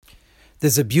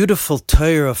There's a beautiful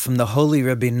Torah from the holy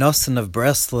Rabbi Nosson of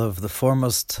Breslov, the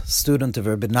foremost student of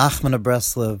Rabbi Nachman of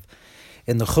Breslov,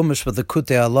 in the Chumash with the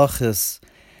Kutei Halachos.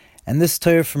 And this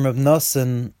Torah from Rabbi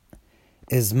Nosson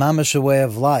is mamash a way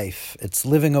of life. It's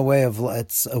living a way of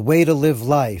it's a way to live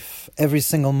life every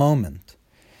single moment.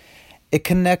 It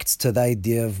connects to the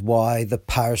idea of why the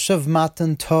Parsha of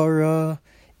Matan Torah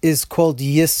is called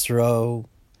Yisro.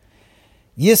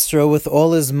 Yisro, with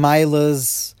all his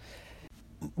milas.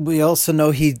 We also know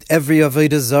every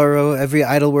Avodah Zarah, every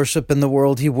idol worship in the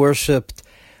world he worshipped.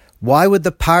 Why would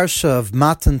the Parsha of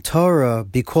Matan Torah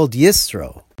be called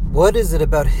Yisro? What is it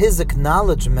about his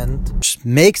acknowledgement which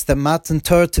makes the Matan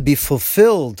Torah to be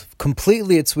fulfilled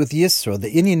completely? It's with Yisro,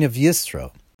 the inyan of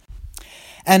Yisro.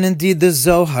 And indeed the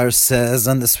Zohar says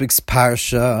on this week's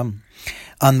Parsha,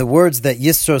 on the words that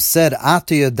Yisro said,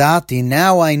 Atu yodati,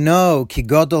 now I know, ki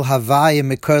godol havaya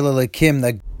mikol elikim,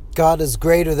 that God is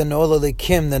greater than all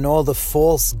elikim, than all the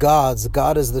false gods.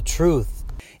 God is the truth.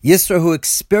 Yisro, who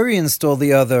experienced all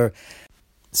the other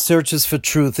searches for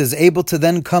truth, is able to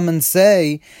then come and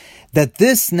say that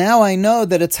this, now I know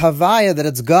that it's Havaya, that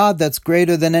it's God that's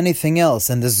greater than anything else.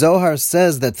 And the Zohar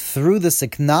says that through this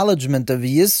acknowledgement of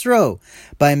Yisro,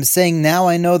 by him saying, now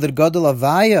I know that Godel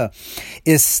Havaya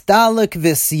is Stalik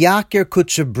V'Syaker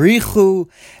Kutchabrichu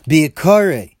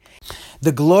B'Ikare.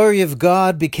 The glory of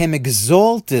God became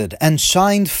exalted and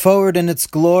shined forward in its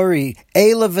glory,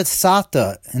 Eila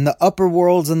V'Sata, in the upper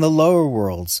worlds and the lower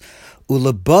worlds,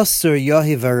 Ulabasar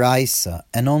Yahiv Araisa,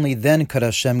 and only then could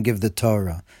Hashem give the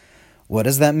Torah. What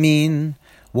does that mean?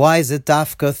 Why is it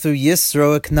dafka through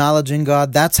Yisro acknowledging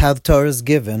God? That's how the Torah is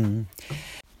given.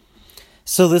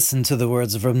 So listen to the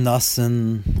words of Reb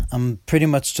Nosson. I'm pretty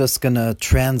much just going to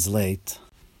translate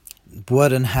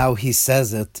what and how he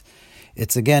says it.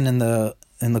 It's again in the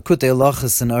Kutei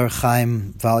Halachos in Or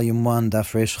Chaim, Volume 1,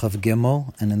 Daf Reish Chav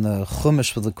Gimel, and in the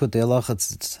Chumash for the Kutei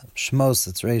Halachos, it's Shmos,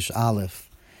 it's Reish Aleph.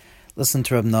 Listen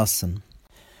to Reb Nosson.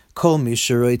 Kol mi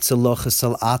sheroitz halachos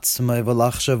al atzmai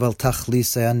v'lachshav al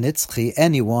tachlisei hanitzchi.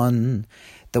 Anyone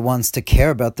that wants to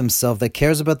care about themselves, that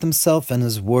cares about themselves and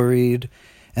is worried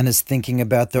and is thinking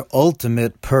about their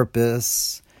ultimate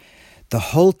purpose, the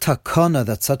whole takana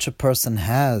that such a person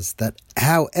has, that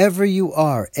however you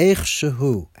are, eich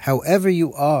shehu, however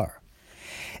you are,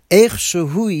 eich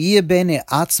shehu yeh b'nei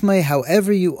atzmai,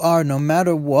 however you are, no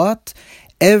matter what,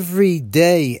 every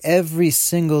day, every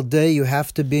single day, you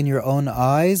have to be in your own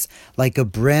eyes like a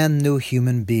brand new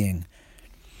human being.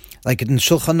 Like in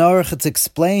Shulchan Aruch, it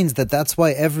explains that that's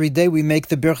why every day we make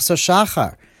the Birchas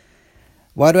HaShachar.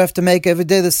 Why do I have to make every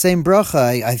day the same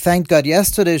bracha? I thanked God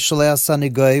yesterday, Shalei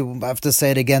Asani Goy, I have to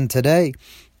say it again today.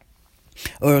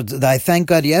 Or I thank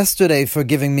God yesterday for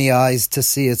giving me eyes to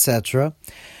see, etc.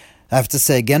 I have to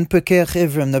say again, Pekeach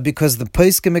Ivrim, because the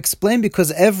Poskim explain,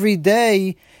 because every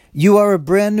day you are a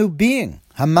brand new being.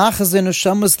 Hamachas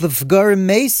Neshamas Lefgarim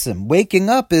Mesim. Waking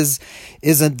up is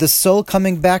the soul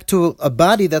coming back to a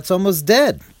body that's almost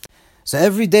dead. So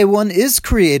every day one is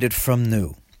created from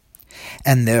new.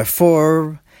 And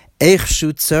therefore, no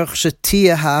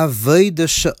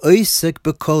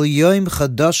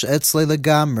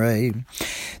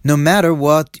matter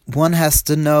what, one has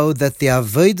to know that the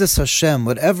Avodas Hashem,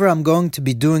 whatever I'm going to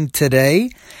be doing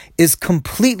today, is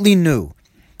completely new.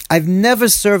 I've never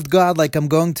served God like I'm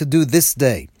going to do this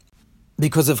day.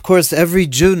 Because, of course, every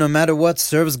Jew, no matter what,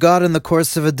 serves God in the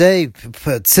course of a day.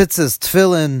 Tzitzis,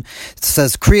 tefillin,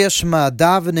 says Kriya Shema,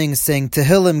 davening, saying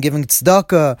Tehillim, giving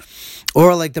tzedakah.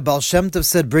 Or like the Baal Shem Tov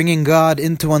said, bringing God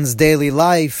into one's daily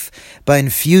life by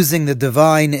infusing the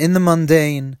divine in the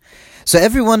mundane. So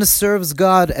everyone serves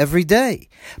God every day.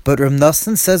 But Reb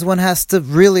Nosson says one has to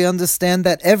really understand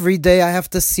that every day I have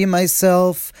to see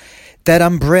myself that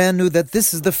I'm brand new, that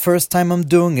this is the first time I'm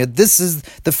doing it. This is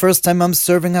the first time I'm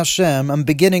serving Hashem. I'm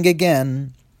beginning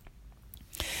again.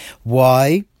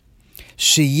 Why?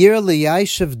 Sheyir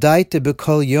liyashav daite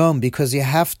b'kol yom, because you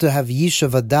have to have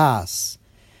Yishav Adas.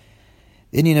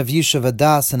 The Indian of Yishav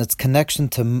Adas and its connection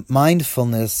to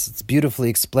mindfulness, it's beautifully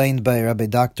explained by Rabbi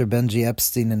Dr. Benji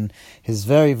Epstein in his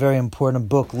very, very important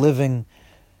book, Living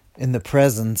in the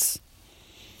Presence.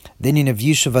 The Indian of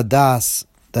Yishav Adas,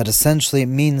 that essentially it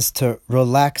means to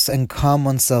relax and calm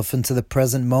oneself into the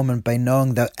present moment by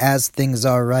knowing that as things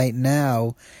are right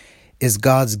now is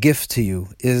God's gift to you,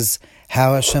 is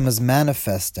how Hashem is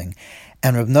manifesting.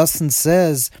 And Reb Nosson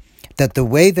says that the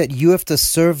way that you have to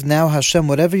serve now Hashem,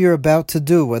 whatever you're about to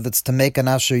do, whether it's to make an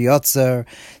Asher Yotzer,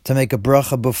 to make a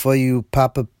bracha before you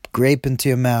pop a grape into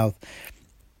your mouth,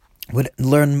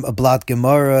 learn a Blat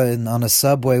Gemara on a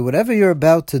subway, whatever you're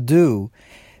about to do,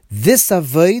 this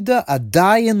avoda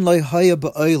adayin lo haya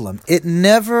ba'olam. It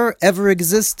never ever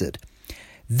existed.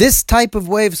 This type of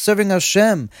way of serving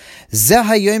Hashem. There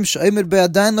never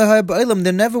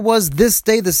was this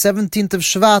day, the 17th of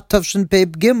Shvat, Tavshin Pei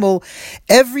Gimel.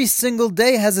 Every single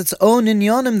day has its own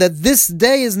inyanim, that this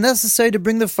day is necessary to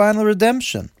bring the final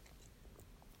redemption.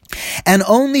 And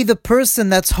only the person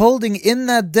that's holding in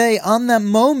that day, on that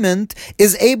moment,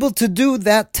 is able to do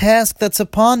that task that's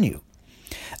upon you.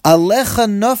 Alecha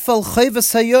nafal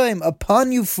chayvas hayoim,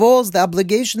 upon you falls the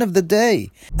obligation of the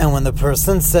day. And when the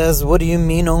person says, what do you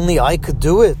mean only I could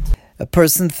do it? A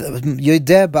person,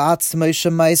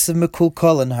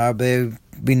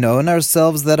 we know in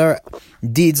ourselves that our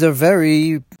deeds are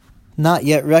very not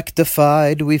yet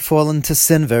rectified. We fall into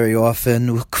sin very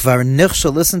often.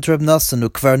 Listen to Reb Nosson.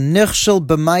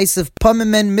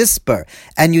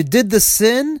 And you did the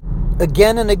sin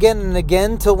again and again and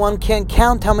again till one can't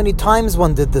count how many times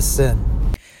one did the sin.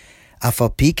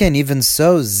 And even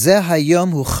so,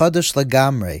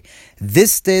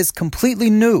 this day is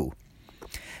completely new.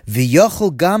 And you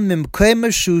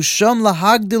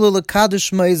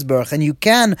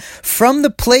can, from the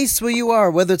place where you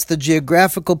are, whether it's the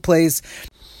geographical place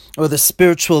or the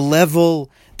spiritual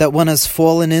level that one has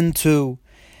fallen into,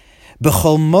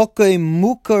 Malachi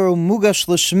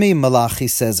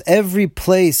says, every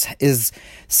place is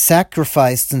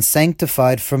sacrificed and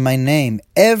sanctified for my name.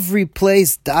 Every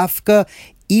place, dafka,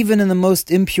 even in the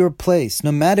most impure place,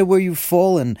 no matter where you've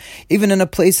fallen, even in a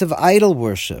place of idol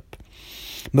worship.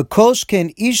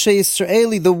 Mekolshken Isha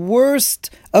Yisraeli, the worst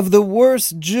of the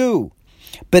worst Jew.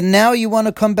 But now you want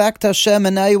to come back to Hashem,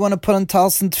 and now you want to put on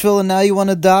Tallis and Tefillah, and now you want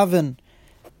to daven.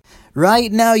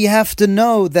 Right now you have to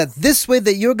know that this way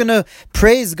that you're going to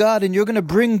praise God and you're going to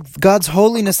bring God's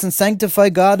holiness and sanctify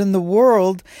God in the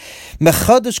world,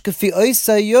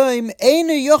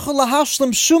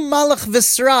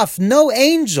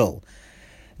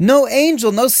 no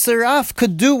angel, no seraph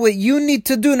could do what you need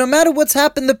to do, no matter what's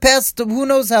happened in the past, who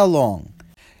knows how long.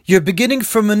 You're beginning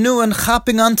from anew and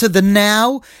hopping onto the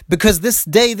now, because this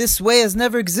day, this way has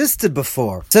never existed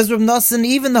before. Says Reb Nosson,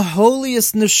 even the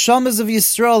holiest neshamas of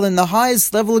Yisrael in the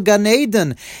highest level of Gan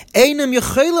Eden, they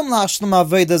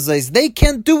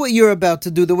can't do what you're about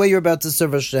to do, the way you're about to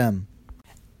serve Hashem.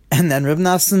 And then Reb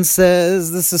Nosson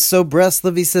says, this is so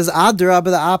Breslov, he says, Adrab,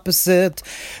 the opposite.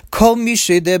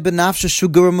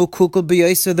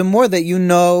 The more that you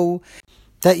know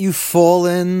that you've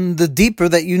fallen, the deeper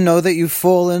that you know that you've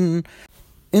fallen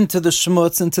into the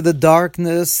shmutz, into the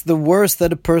darkness, the worse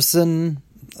that a person,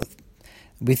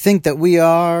 we think that we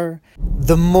are,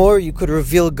 the more you could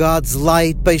reveal God's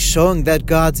light by showing that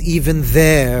God's even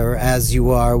there as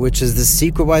you are, which is the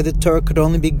secret why the Torah could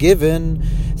only be given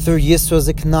through Yisro's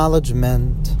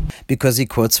acknowledgement. Because he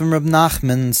quotes from Reb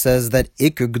Nachman, says that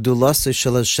Iker Gdulasa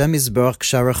Shel Hashem Yisbarach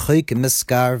K'Sharachoyk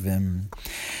Miskarvim.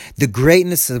 The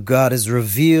greatness of God is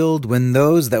revealed when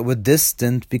those that were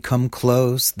distant become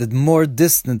close. The more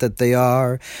distant that they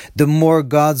are, the more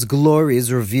God's glory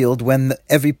is revealed when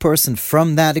every person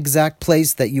from that exact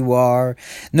place that you are,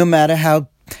 no matter how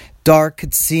dark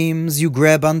it seems, you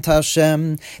grab onto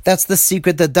Hashem. That's the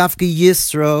secret that Dafka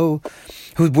Yisro,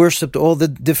 who worshipped all the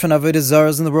different Avodah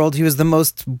Zaras in the world, he was the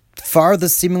most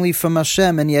farthest seemingly from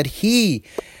Hashem, and yet he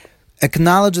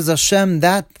acknowledges Hashem.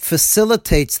 That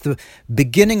facilitates the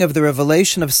beginning of the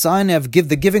revelation of Sinai, of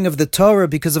the giving of the Torah,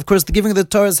 because of course the giving of the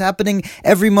Torah is happening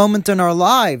every moment in our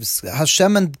lives.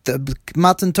 Hashem and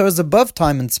Matan Torah is above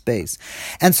time and space.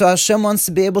 And so Hashem wants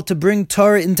to be able to bring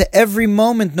Torah into every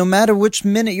moment, no matter which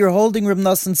minute you're holding. Reb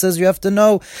Nosson says you have to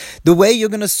know the way you're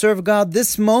going to serve God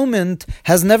this moment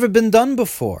has never been done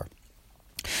before.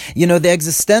 You know, the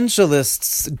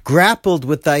existentialists grappled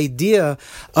with the idea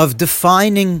of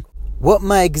defining what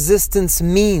my existence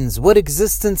means, what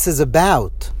existence is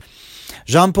about.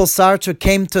 Jean-Paul Sartre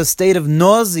came to a state of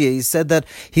nausea. He said that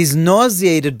he's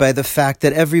nauseated by the fact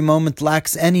that every moment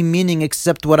lacks any meaning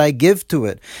except what I give to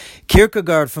it.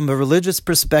 Kierkegaard, from a religious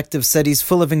perspective, said he's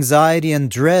full of anxiety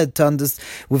and dread from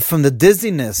the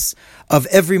dizziness of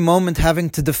every moment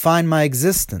having to define my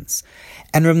existence.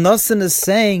 And Reb Nosson is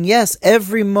saying, yes,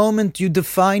 every moment you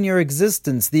define your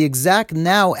existence, the exact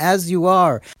now as you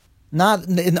are, not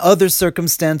in other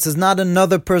circumstances, not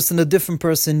another person, a different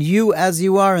person, you as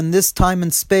you are in this time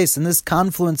and space, in this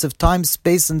confluence of time,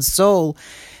 space, and soul.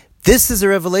 This is a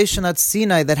revelation at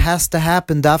Sinai that has to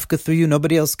happen, dafka, through you.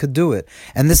 Nobody else could do it.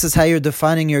 And this is how you're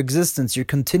defining your existence. You're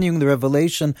continuing the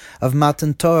revelation of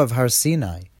Matan Torah, of Har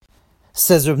Sinai.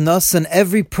 Says Reb Nosson,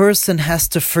 every person has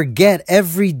to forget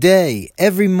every day,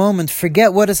 every moment,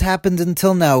 forget what has happened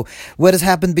until now, what has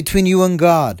happened between you and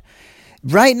God.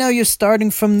 Right now you're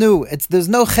starting from new. There's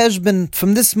no cheshbon.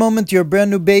 From this moment you're a brand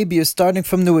new baby. You're starting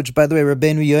from new, which by the way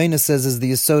Rabbeinu Yoina says is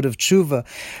the yesod of tshuva.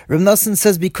 Rav Nosson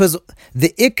says because the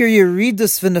ikar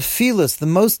yeridus v'nefilus, the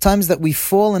most times that we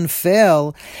fall and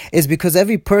fail is because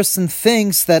every person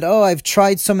thinks that, oh, I've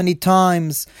tried so many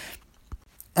times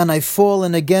and I've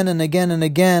fallen again and again and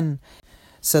again.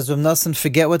 Says Rav Nosson,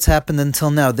 forget what's happened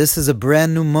until now. This is a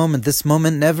brand new moment. This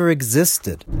moment never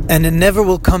existed. And it never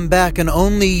will come back. And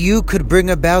only you could bring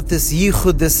about this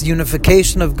yichud, this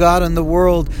unification of God in the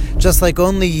world. Just like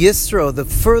only Yisro. The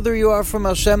further you are from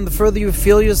Hashem, the further you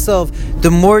feel yourself,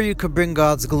 the more you could bring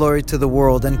God's glory to the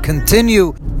world. And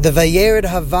continue the Vayered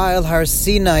Havayel Har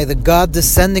Sinai, the God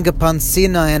descending upon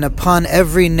Sinai and upon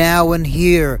every now and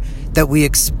here that we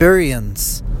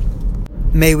experience.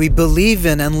 May we believe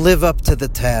in and live up to the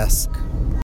task.